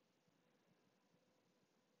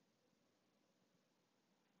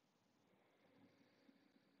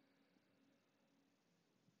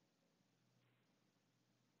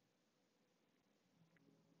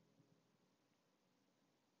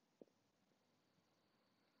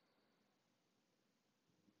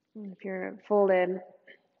 And if you're folded, you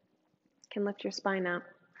can lift your spine up.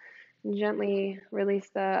 And gently release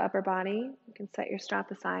the upper body. You can set your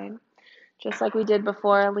strap aside. Just like we did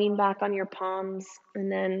before, lean back on your palms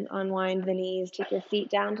and then unwind the knees. Take your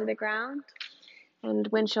feet down to the ground and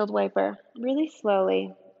windshield wiper really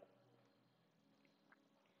slowly.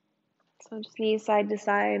 So just knees side to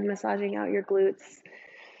side, massaging out your glutes.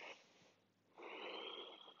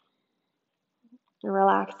 And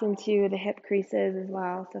relax into the hip creases as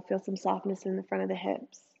well. So feel some softness in the front of the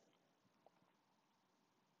hips.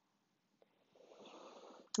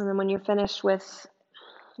 And then when you're finished with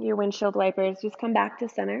your windshield wipers, just come back to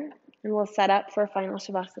center and we'll set up for final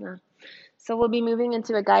Shavasana. So we'll be moving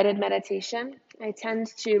into a guided meditation. I tend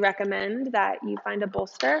to recommend that you find a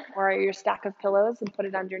bolster or your stack of pillows and put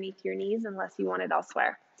it underneath your knees unless you want it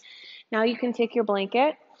elsewhere. Now you can take your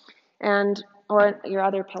blanket or your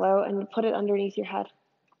other pillow and put it underneath your head.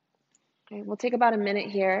 Okay, we'll take about a minute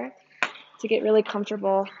here to get really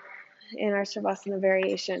comfortable in our Shavasana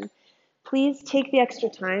variation. Please take the extra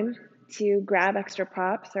time to grab extra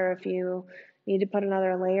props, or if you need to put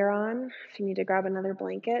another layer on, if you need to grab another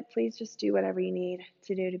blanket, please just do whatever you need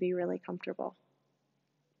to do to be really comfortable.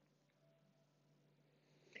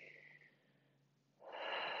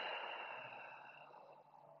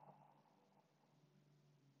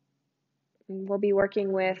 We'll be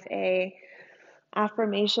working with a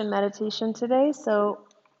affirmation meditation today. So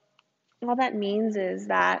all that means is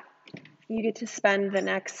that you get to spend the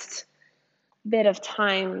next bit of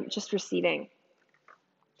time just receiving.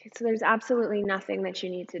 Okay, so there's absolutely nothing that you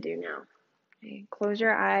need to do now. Okay, close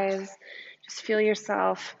your eyes, just feel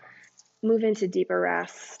yourself move into deeper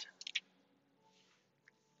rest.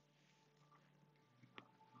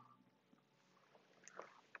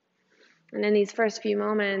 And in these first few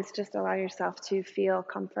moments, just allow yourself to feel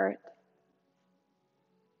comfort.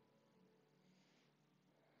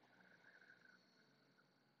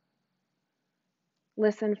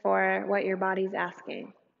 Listen for what your body's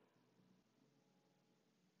asking.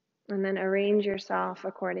 And then arrange yourself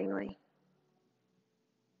accordingly.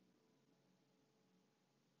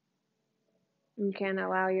 You can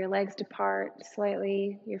allow your legs to part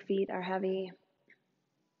slightly, your feet are heavy.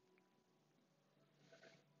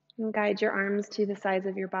 And guide your arms to the sides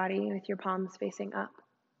of your body with your palms facing up.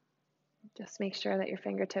 Just make sure that your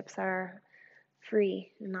fingertips are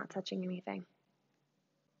free and not touching anything.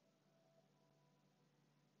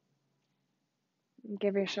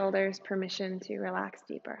 Give your shoulders permission to relax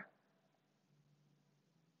deeper.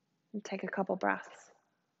 And take a couple breaths.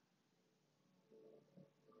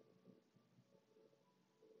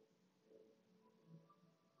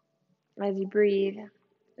 As you breathe,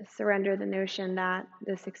 surrender the notion that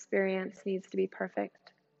this experience needs to be perfect.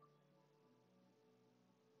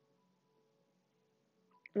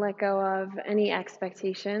 Let go of any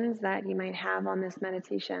expectations that you might have on this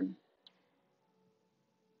meditation.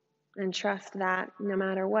 And trust that no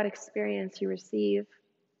matter what experience you receive,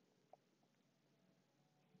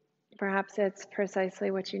 perhaps it's precisely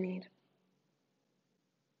what you need.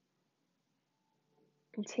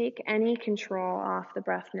 And take any control off the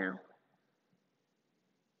breath now.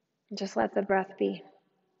 Just let the breath be.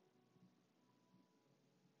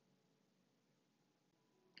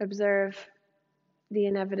 Observe the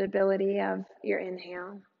inevitability of your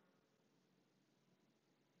inhale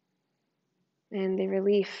and the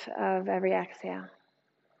relief of every exhale.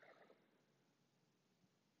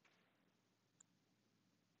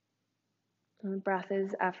 And the breath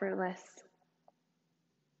is effortless.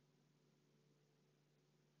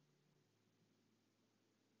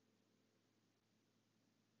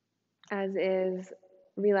 As is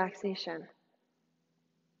relaxation.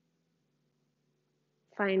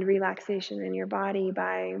 Find relaxation in your body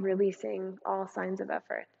by releasing all signs of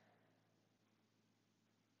effort.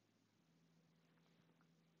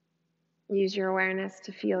 Use your awareness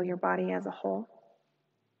to feel your body as a whole.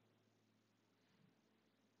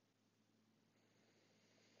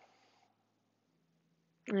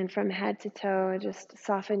 And from head to toe, just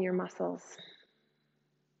soften your muscles.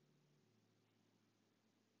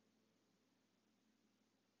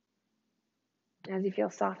 As you feel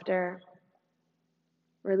softer,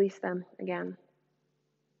 release them again.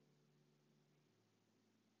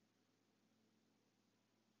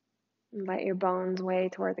 And let your bones weigh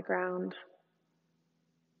toward the ground.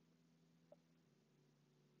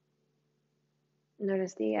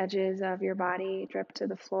 Notice the edges of your body drip to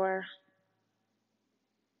the floor.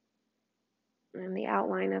 And the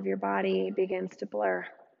outline of your body begins to blur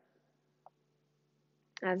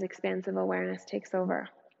as expansive awareness takes over.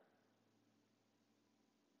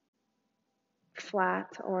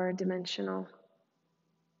 Flat or dimensional.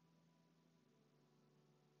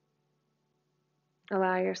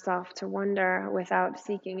 Allow yourself to wonder without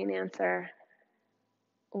seeking an answer.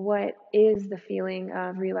 What is the feeling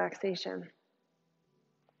of relaxation?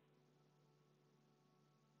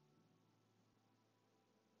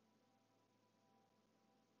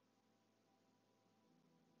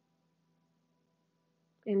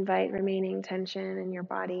 Invite remaining tension in your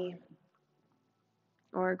body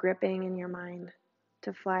or gripping in your mind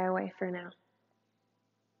to fly away for now.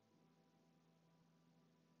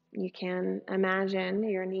 You can imagine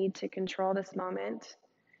your need to control this moment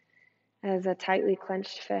as a tightly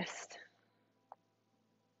clenched fist.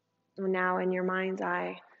 Now, in your mind's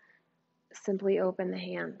eye, simply open the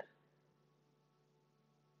hand.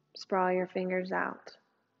 Sprawl your fingers out.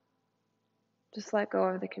 Just let go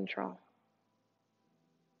of the control.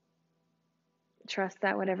 Trust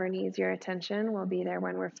that whatever needs your attention will be there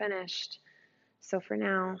when we're finished. So for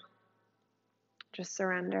now, just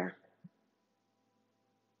surrender.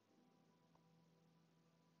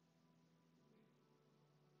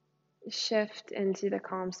 Shift into the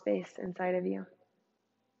calm space inside of you,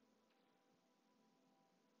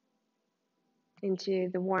 into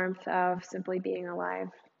the warmth of simply being alive.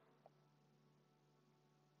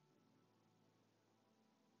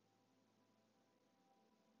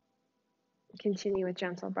 Continue with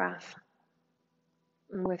gentle breath.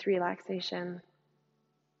 And with relaxation,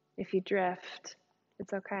 if you drift,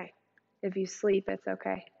 it's okay. If you sleep, it's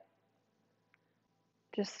okay.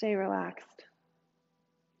 Just stay relaxed.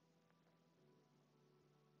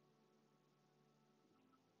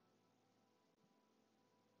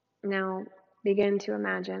 Now begin to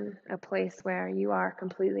imagine a place where you are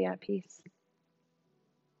completely at peace.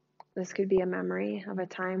 This could be a memory of a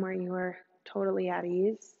time where you were totally at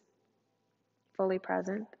ease, fully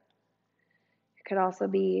present. It could also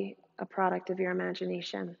be a product of your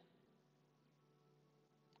imagination.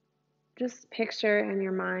 Just picture in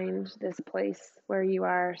your mind this place where you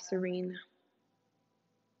are serene,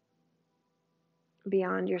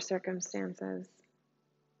 beyond your circumstances.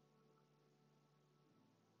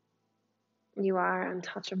 You are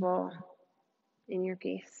untouchable in your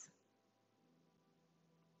peace.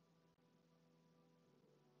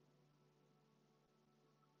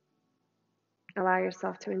 Allow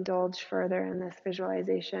yourself to indulge further in this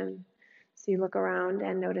visualization. So you look around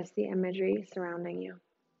and notice the imagery surrounding you.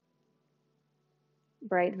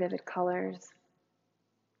 Bright, vivid colors,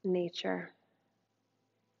 nature,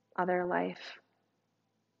 other life.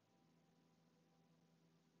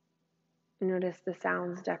 Notice the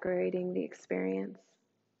sounds decorating the experience.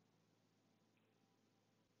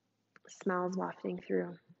 Smells wafting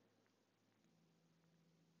through.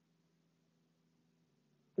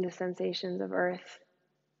 The sensations of earth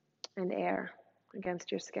and air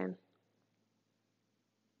against your skin.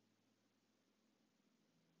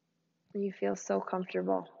 You feel so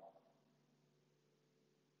comfortable,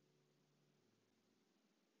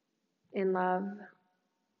 in love,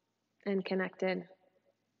 and connected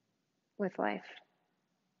with life.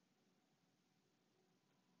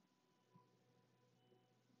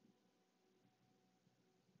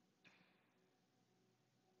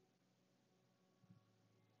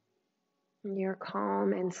 You're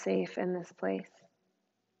calm and safe in this place,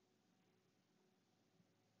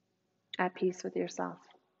 at peace with yourself.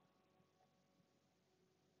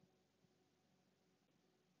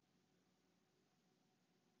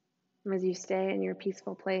 As you stay in your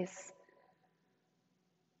peaceful place,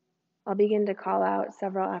 I'll begin to call out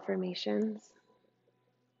several affirmations.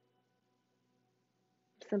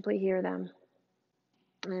 Simply hear them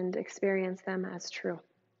and experience them as true.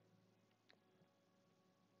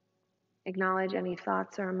 Acknowledge any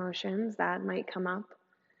thoughts or emotions that might come up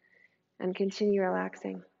and continue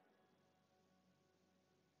relaxing.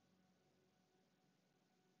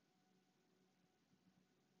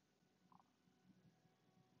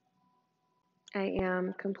 I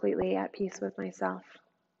am completely at peace with myself.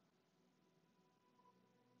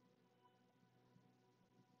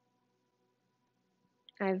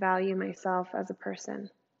 I value myself as a person.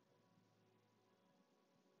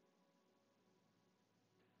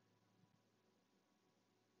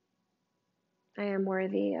 I am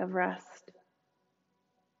worthy of rest.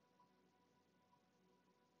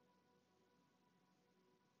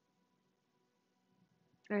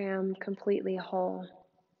 I am completely whole,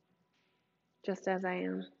 just as I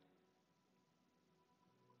am.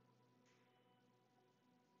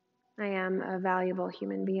 I am a valuable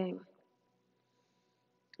human being,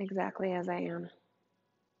 exactly as I am.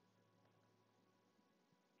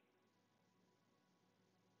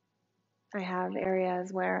 I have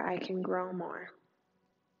areas where I can grow more,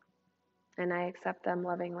 and I accept them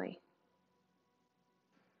lovingly.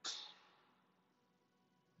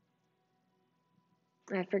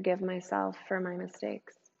 I forgive myself for my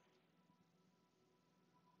mistakes.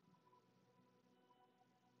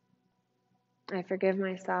 I forgive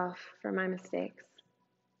myself for my mistakes,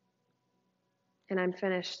 and I'm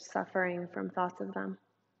finished suffering from thoughts of them.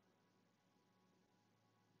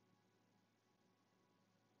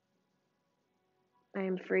 I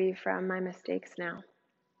am free from my mistakes now,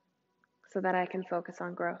 so that I can focus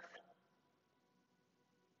on growth.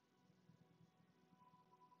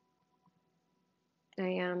 I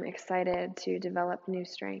am excited to develop new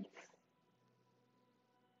strengths.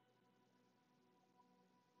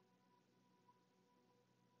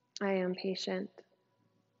 I am patient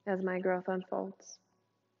as my growth unfolds.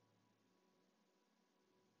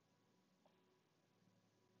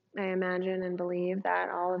 I imagine and believe that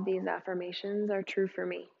all of these affirmations are true for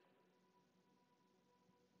me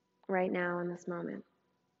right now in this moment.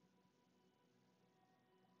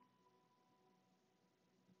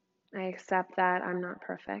 I accept that I'm not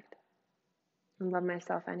perfect and love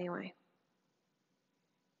myself anyway.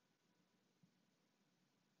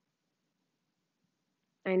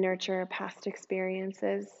 I nurture past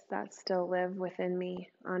experiences that still live within me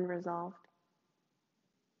unresolved.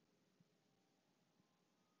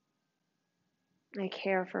 I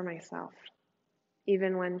care for myself.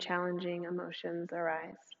 even when challenging emotions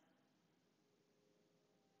arise.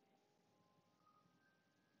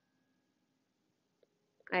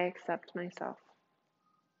 I accept myself.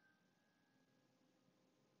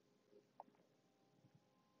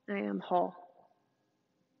 I am whole.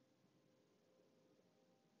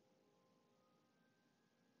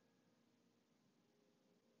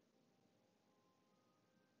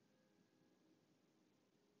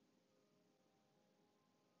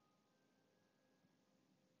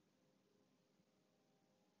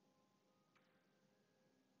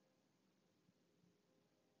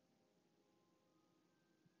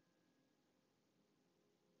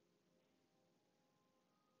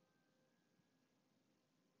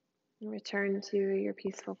 Return to your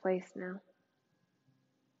peaceful place now.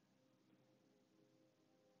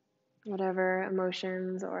 Whatever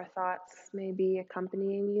emotions or thoughts may be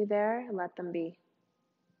accompanying you there, let them be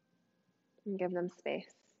and give them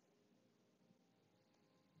space.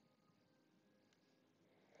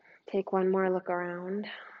 Take one more look around,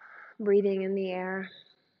 breathing in the air,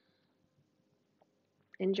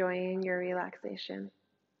 enjoying your relaxation.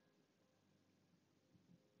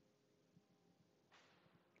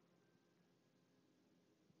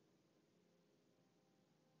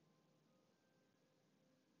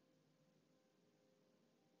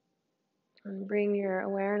 And bring your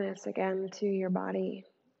awareness again to your body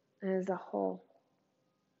as a whole.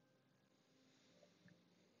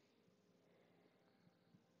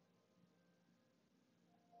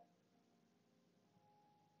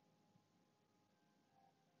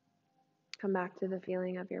 Come back to the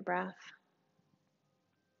feeling of your breath.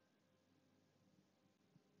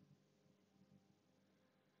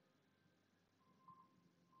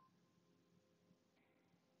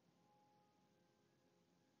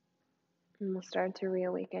 And we'll start to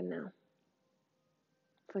reawaken now.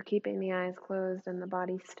 So keeping the eyes closed and the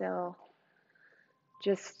body still,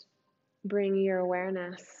 just bring your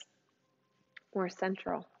awareness more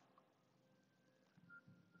central.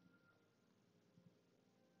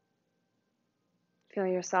 Feel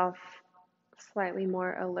yourself slightly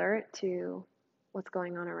more alert to what's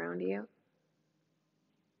going on around you,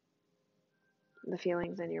 the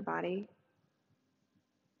feelings in your body.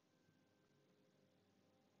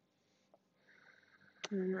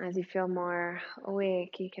 And as you feel more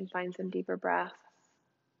awake, you can find some deeper breaths.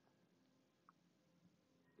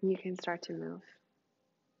 You can start to move.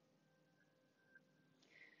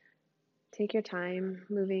 Take your time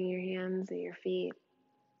moving your hands and your feet,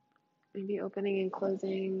 maybe opening and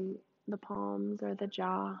closing the palms or the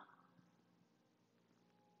jaw.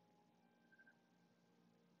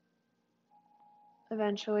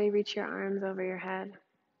 Eventually reach your arms over your head.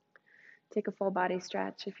 Take a full body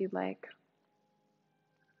stretch if you'd like.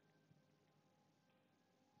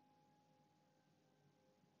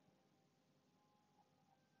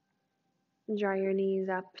 Draw your knees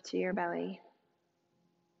up to your belly.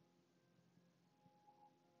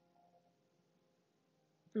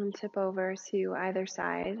 And tip over to either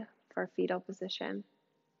side for fetal position.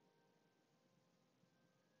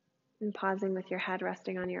 And pausing with your head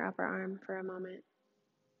resting on your upper arm for a moment.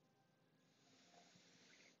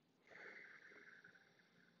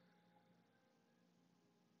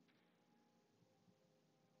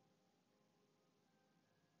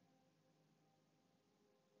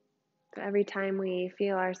 So every time we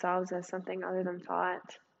feel ourselves as something other than thought,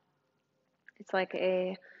 it's like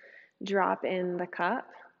a drop in the cup.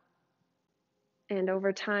 And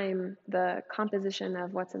over time, the composition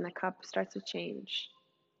of what's in the cup starts to change.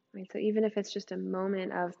 Right? So even if it's just a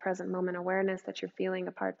moment of present moment awareness that you're feeling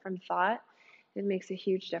apart from thought, it makes a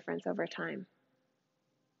huge difference over time.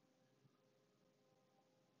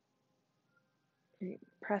 Right?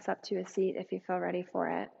 Press up to a seat if you feel ready for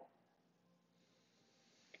it.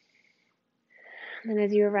 And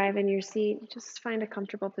as you arrive in your seat, just find a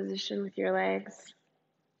comfortable position with your legs.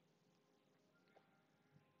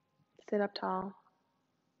 Sit up tall.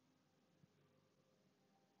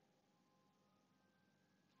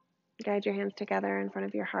 Guide your hands together in front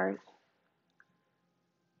of your heart.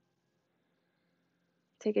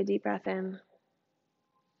 Take a deep breath in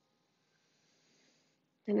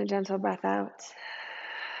and a gentle breath out.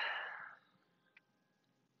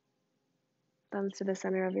 Thumbs to the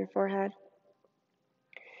center of your forehead.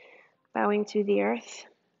 Bowing to the earth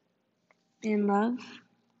in love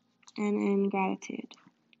and in gratitude.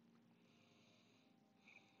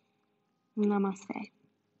 Namaste.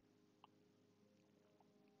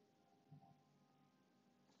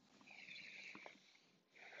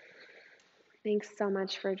 Thanks so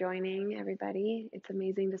much for joining, everybody. It's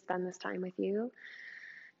amazing to spend this time with you.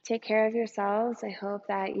 Take care of yourselves. I hope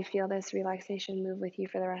that you feel this relaxation move with you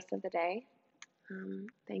for the rest of the day.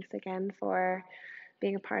 Thanks again for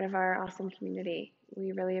being a part of our awesome community.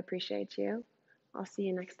 We really appreciate you. I'll see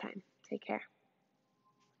you next time. Take care.